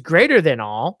me is greater than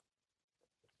all,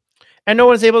 and no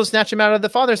one is able to snatch them out of the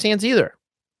Father's hands either.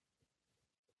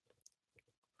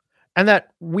 And that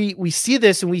we see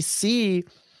this, and we see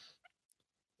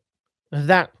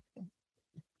that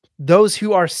those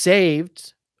who are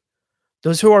saved,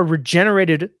 those who are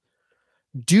regenerated,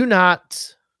 do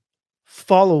not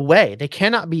fall away. They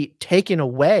cannot be taken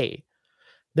away.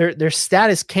 Their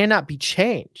status cannot be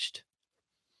changed.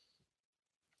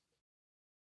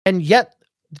 And yet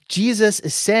Jesus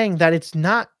is saying that it's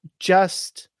not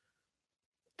just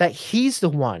that he's the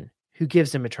one who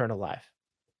gives them eternal life.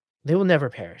 They will never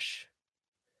perish.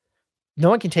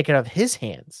 No one can take it out of his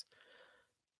hands.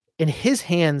 In his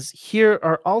hands here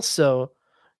are also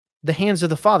the hands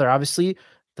of the Father. Obviously,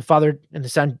 the Father and the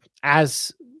Son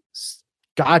as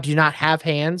God do not have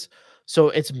hands. So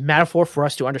it's metaphor for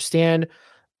us to understand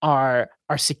our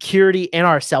security and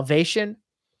our salvation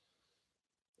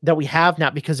that we have,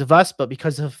 not because of us, but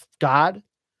because of God.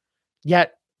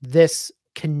 Yet this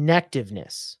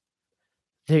connectiveness,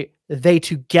 they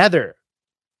together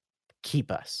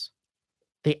keep us.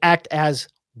 They act as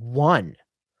one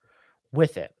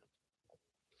with it.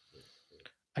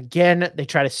 Again, they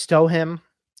try to stow him.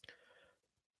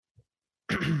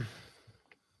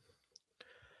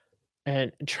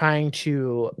 And trying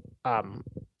to,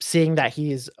 seeing that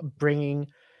he's bringing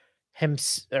him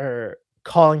or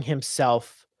calling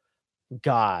himself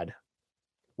God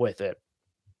with it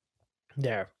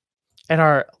there. And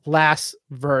our last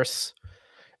verse,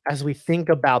 as we think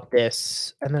about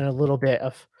this, and then a little bit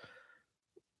of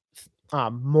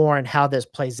more on how this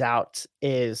plays out,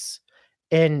 is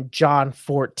in John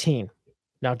 14.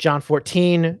 Now, John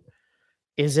 14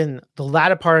 is in the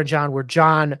latter part of John, where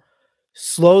John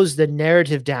slows the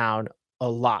narrative down a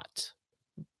lot.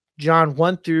 John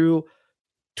 1 through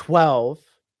 12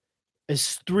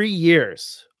 is 3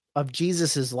 years of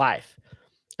Jesus's life.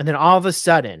 And then all of a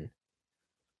sudden,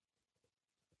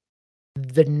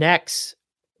 the next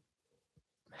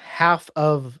half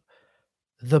of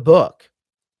the book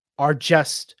are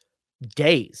just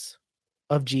days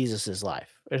of Jesus's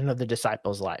life and of the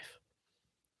disciples' life.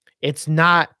 It's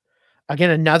not, again,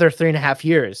 another 3.5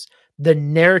 years. The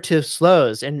narrative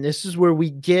slows, and this is where we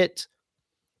get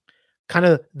kind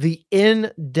of the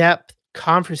in-depth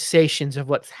conversations of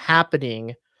what's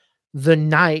happening the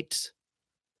night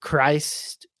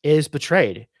Christ is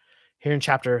betrayed. Here in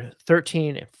chapter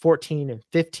 13 and 14 and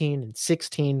 15 and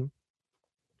 16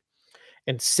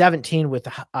 and 17 with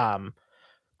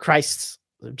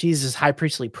Jesus' high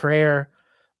priestly prayer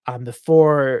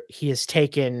before he is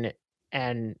taken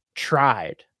and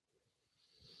tried.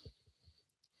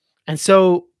 And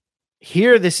so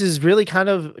here, this is really kind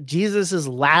of Jesus's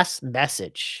last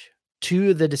message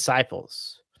to the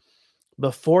disciples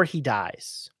before he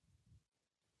dies.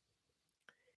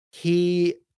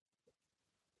 He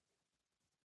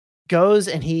goes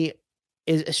and he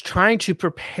is trying to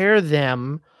prepare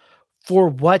them for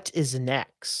what is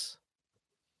next.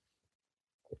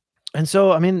 And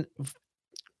so, I mean,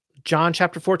 John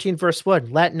chapter 14, verse 1,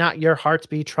 let not your hearts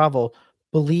be troubled.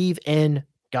 Believe in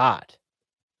God.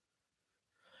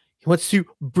 He wants to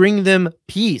bring them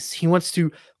peace. He wants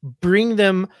to bring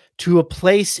them to a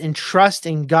place in trust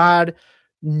in God,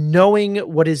 knowing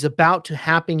what is about to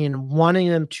happen and wanting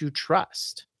them to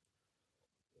trust.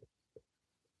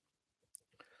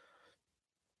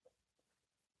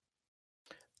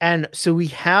 And so we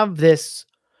have this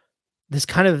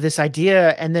idea,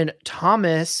 and then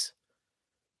Thomas,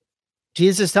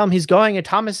 Jesus tells him he's going, and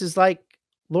Thomas is like,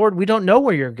 Lord, we don't know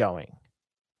where you're going.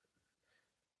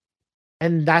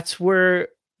 And that's where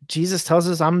Jesus tells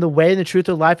us, I'm the way and the truth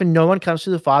of life, and no one comes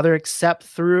to the Father except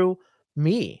through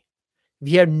me. If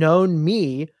you have known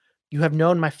me, you have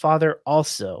known my Father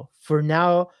also. For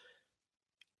now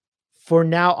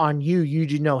on you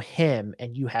do know him,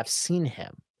 and you have seen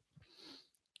him.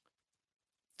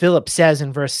 Philip says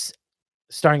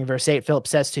starting in verse 8, Philip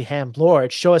says to him,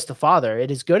 Lord, show us the Father.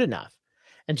 It is good enough.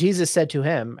 And Jesus said to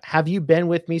him, have you been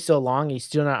with me so long, and you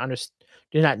still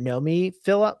do not know me,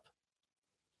 Philip?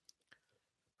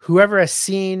 Whoever has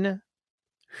seen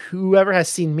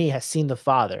me has seen the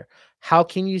Father. How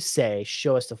can you say,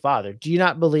 show us the Father? Do you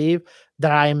not believe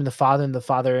that I am in the Father and the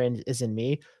Father is in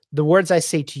me? The words I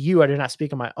say to you, I do not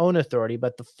speak on my own authority,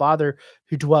 but the Father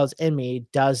who dwells in me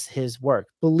does his work.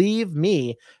 Believe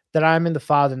me that I am in the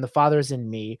Father and the Father is in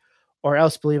me, or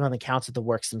else believe on the accounts of the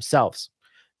works themselves.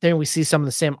 Then we see some of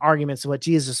the same arguments of what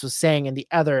Jesus was saying in the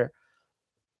other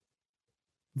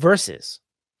verses.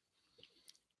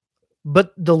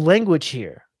 But the language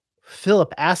here,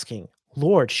 Philip asking,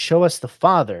 Lord, show us the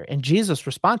Father. And Jesus'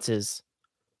 response is,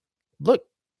 look,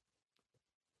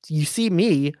 you see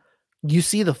me, you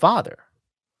see the Father.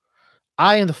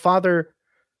 I and the Father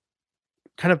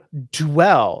kind of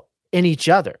dwell in each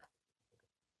other.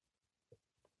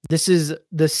 This is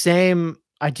the same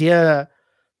idea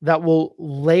that will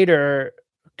later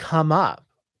come up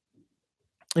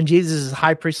in Jesus'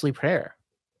 high priestly prayer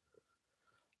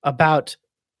about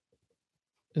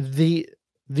the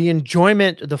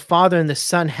enjoyment the Father and the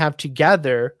Son have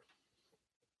together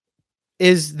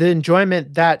is the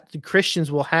enjoyment that the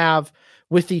Christians will have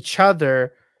with each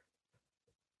other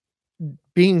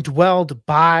being dwelled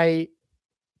by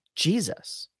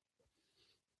Jesus.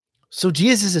 So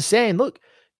Jesus is saying, look,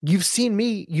 you've seen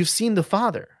me, you've seen the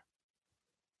Father.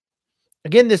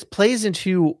 Again, this plays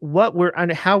into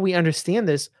how we understand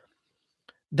this.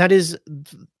 That is,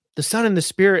 the Son and the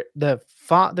Spirit, the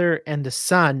Father and the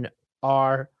Son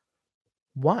are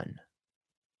one.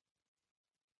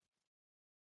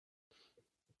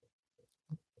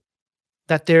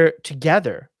 That they're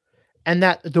together, and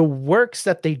that the works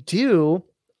that they do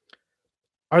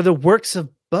are the works of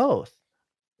both.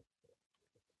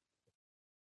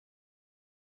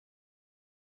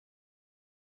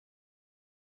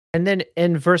 And then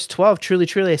in verse 12, truly,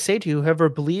 truly, I say to you, whoever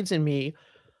believes in me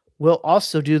will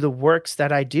also do the works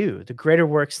that I do, the greater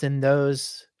works than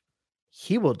those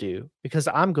he will do, because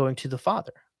I'm going to the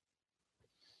Father.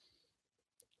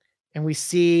 And we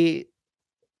see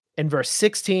in verse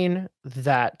 16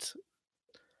 that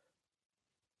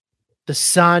the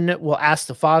Son will ask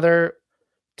the Father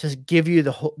to give you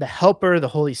the helper, the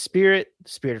Holy Spirit, the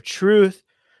Spirit of truth.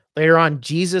 Later on,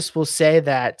 Jesus will say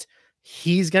that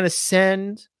he's going to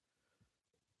send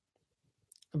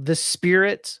the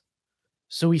Spirit.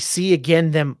 So we see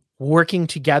again them working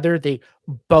together. They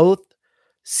both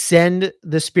send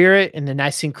the Spirit. In the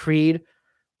Nicene Creed,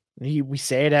 we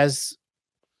say it as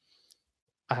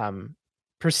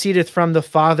proceedeth from the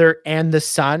Father and the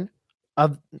Son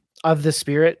of the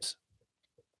Spirit.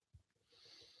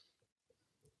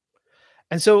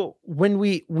 And so when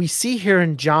we see here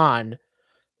in John,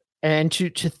 and to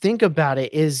think about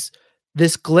it, is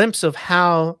this glimpse of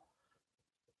how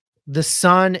the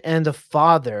Son and the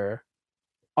Father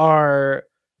are,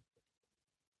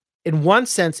 in one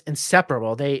sense,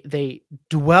 inseparable. They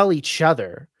dwell each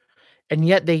other, and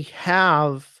yet they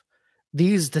have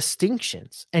these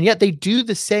distinctions, and yet they do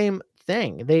the same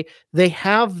thing. They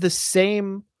have the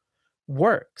same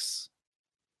works.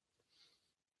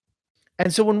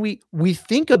 And so when we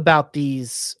think about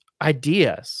these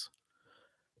ideas,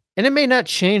 and it may not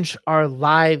change our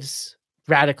lives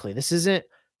radically. This isn't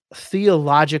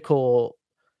theological,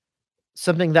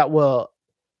 something that will,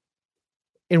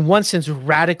 in one sense,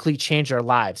 radically change our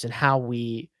lives and how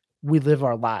we live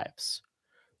our lives.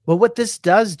 But what this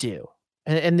does do,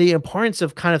 and the importance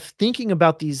of kind of thinking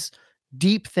about these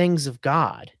deep things of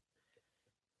God,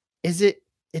 is it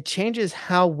changes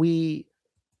how we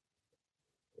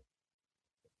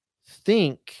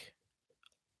think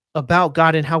about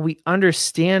God and how we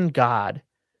understand God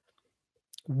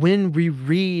when we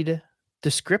read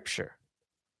the scripture.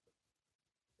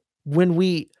 When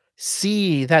we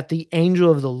see that the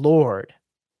angel of the Lord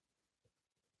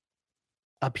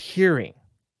appearing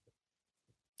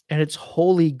and it's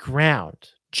holy ground,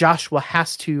 Joshua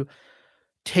has to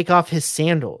take off his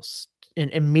sandals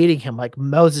and meeting him, like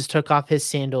Moses took off his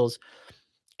sandals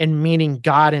and meeting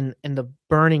God in the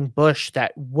burning bush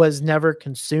that was never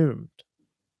consumed.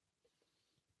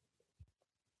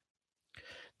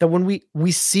 That when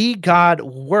we see God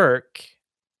work,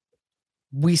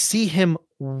 we see him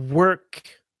work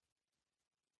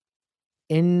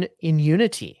in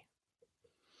unity.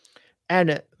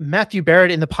 And Matthew Barrett,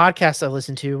 in the podcast I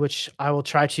listened to, which I will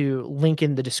try to link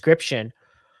in the description,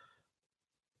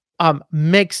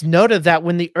 makes note of that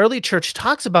when the early church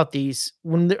talks about these,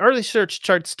 when the early church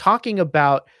starts talking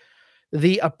about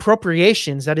the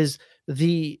appropriations, that is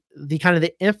the kind of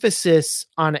the emphasis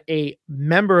on a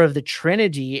member of the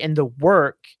Trinity and the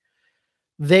work,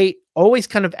 they always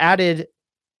kind of added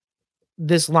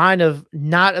this line of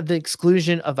not of the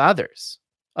exclusion of others,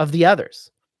 of the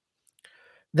others.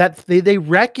 That they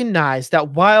recognize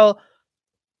that while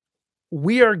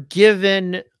we are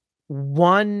given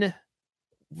one,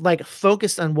 like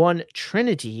focused on one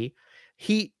Trinity,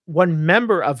 one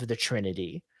member of the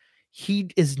Trinity, he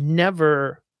is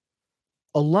never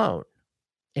alone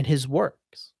in his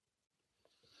works.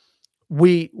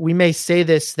 We may say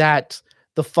this, that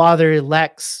the Father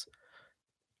elects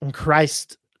and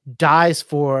Christ dies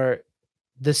for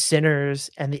the sinners,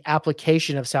 and the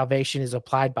application of salvation is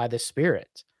applied by the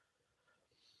Spirit.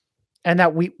 And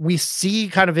that we see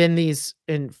kind of in these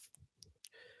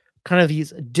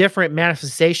different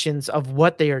manifestations of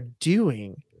what they are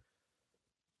doing,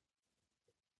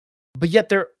 but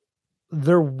yet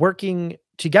they're working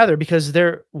together because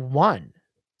they're one.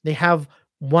 They have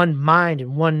one mind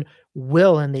and one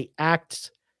will, and they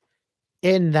act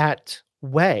in that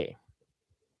way.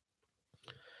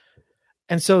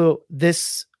 And so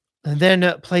this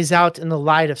then plays out in the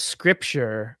light of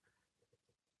Scripture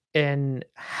and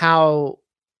how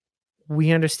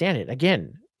we understand it.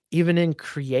 Again, even in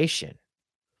creation,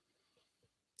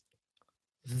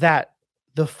 that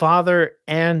the Father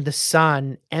and the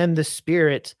Son and the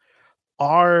Spirit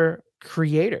are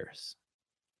creators.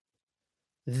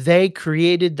 They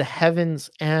created the heavens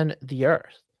and the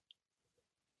earth.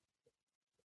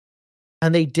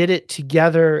 And they did it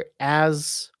together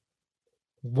as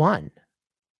one.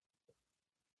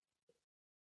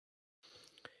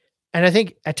 And I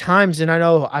think at times, and I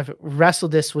know I've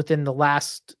wrestled this within the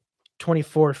last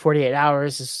 24, 48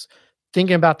 hours, is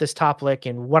thinking about this topic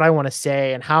and what I want to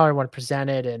say and how I want to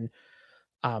present it, and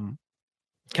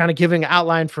kind of giving an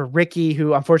outline for Ricky,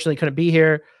 who unfortunately couldn't be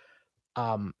here,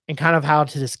 and kind of how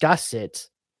to discuss it.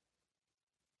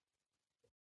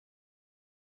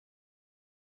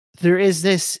 There is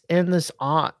this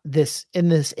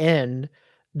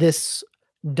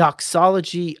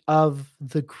doxology of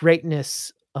the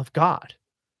greatness of God,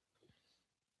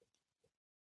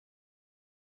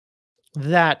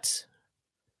 that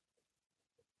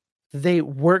they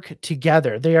work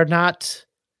together. They are not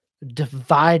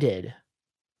divided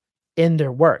in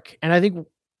their work. And I think,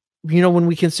 when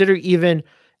we consider even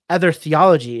other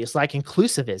theologies like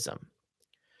inclusivism,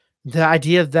 the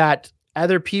idea that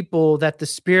other people, that the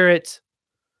Spirit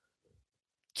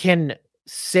can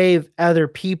save other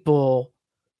people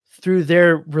through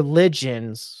their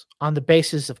religions on the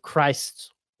basis of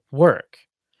Christ's work,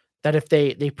 that if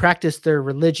they practice their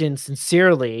religion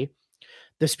sincerely,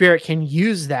 the Spirit can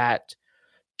use that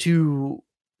to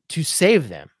save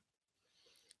them.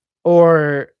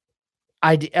 Or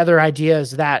other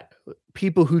ideas that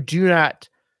people who do not,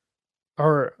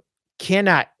 or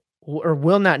cannot or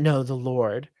will not know the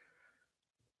Lord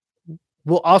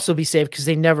will also be saved because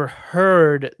they never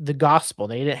heard the gospel.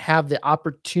 They didn't have the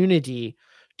opportunity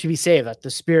to be saved, that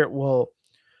the Spirit will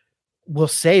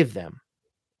save them.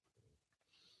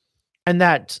 And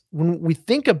that when we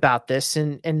think about this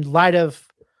in light of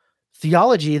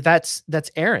theology, that's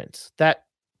errant. That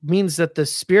means that the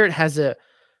Spirit has in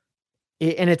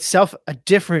itself a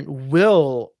different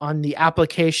will on the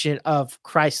application of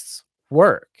Christ's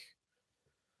work.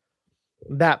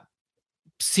 That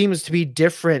seems to be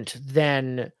different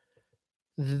than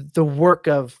the work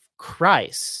of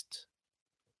Christ.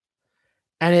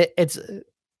 And it's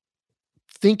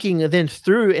thinking then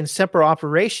through in separate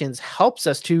operations helps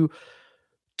us to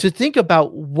think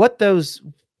about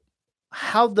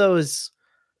how those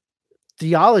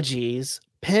theologies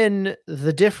pin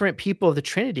the different people of the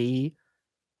Trinity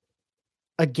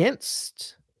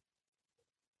against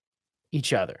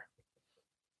each other.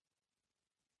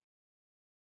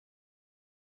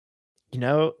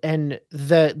 And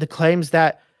the claims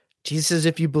that Jesus says,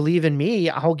 if you believe in me,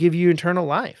 I'll give you eternal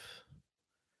life.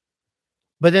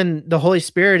 But then the Holy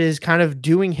Spirit is kind of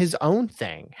doing his own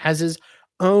thing, has his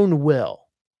own will.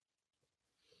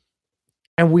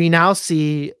 And we now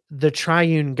see the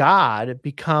triune God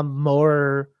become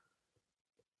more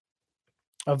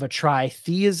of a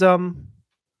tritheism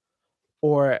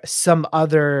or some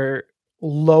other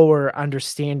lower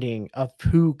understanding of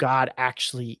who God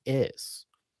actually is.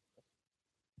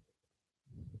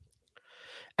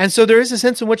 And so there is a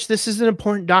sense in which this is an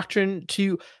important doctrine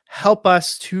to help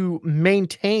us to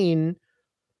maintain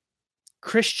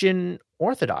Christian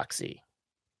orthodoxy.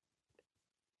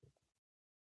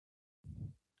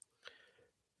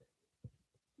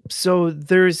 So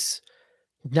there's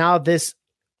now this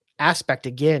aspect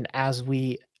again as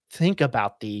we think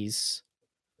about these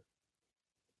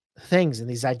things and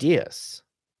these ideas.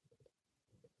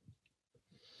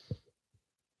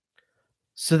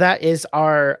 So that is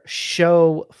our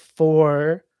show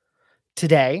for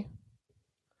today,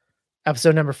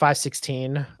 episode number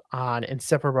 516 on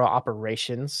inseparable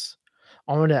operations.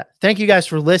 I want to thank you guys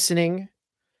for listening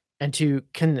and to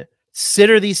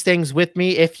consider these things with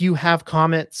me. If you have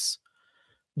comments,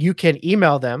 you can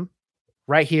email them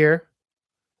right here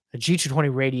at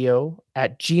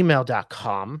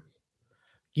g220radio@gmail.com.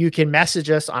 You can message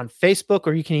us on Facebook,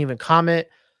 or you can even comment.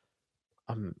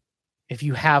 If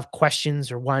you have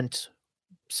questions or want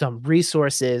some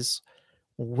resources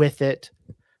with it,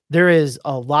 there is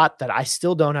a lot that I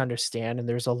still don't understand, and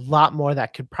there's a lot more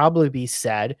that could probably be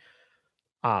said,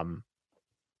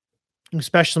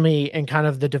 especially in kind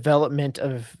of the development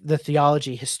of the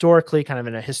theology historically, kind of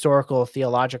in a historical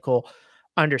theological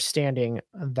understanding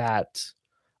that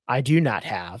I do not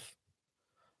have.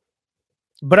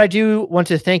 But I do want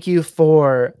to thank you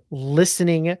for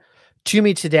listening to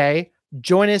me today.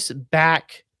 Join us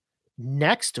back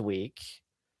next week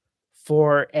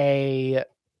for a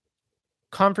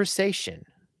conversation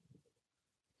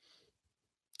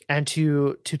and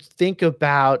to think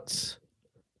about,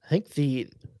 I think, the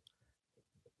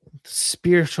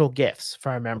spiritual gifts, if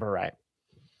I remember right.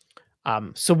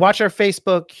 So watch our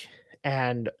Facebook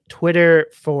and Twitter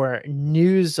for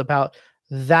news about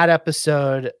that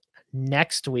episode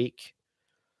next week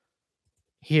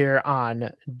here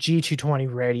on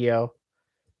G220 Radio.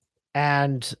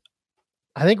 And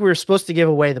I think we were supposed to give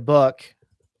away the book.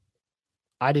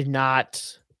 I did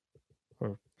not,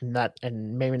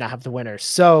 and maybe not have the winner.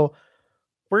 So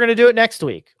we're going to do it next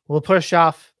week. We'll push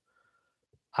off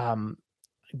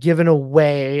giving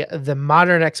away the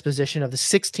modern exposition of the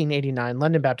 1689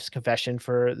 London Baptist Confession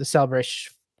for the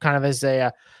celebration, kind of as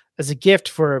a gift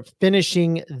for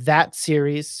finishing that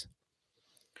series.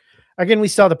 Again, we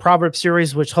saw the Proverbs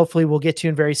series, which hopefully we'll get to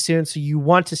in very soon. So you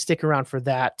want to stick around for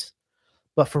that.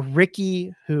 But for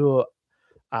Ricky, who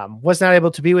was not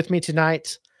able to be with me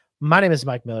tonight, my name is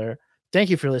Mike Miller. Thank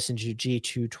you for listening to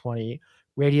G220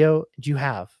 Radio. You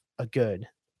have a good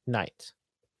night.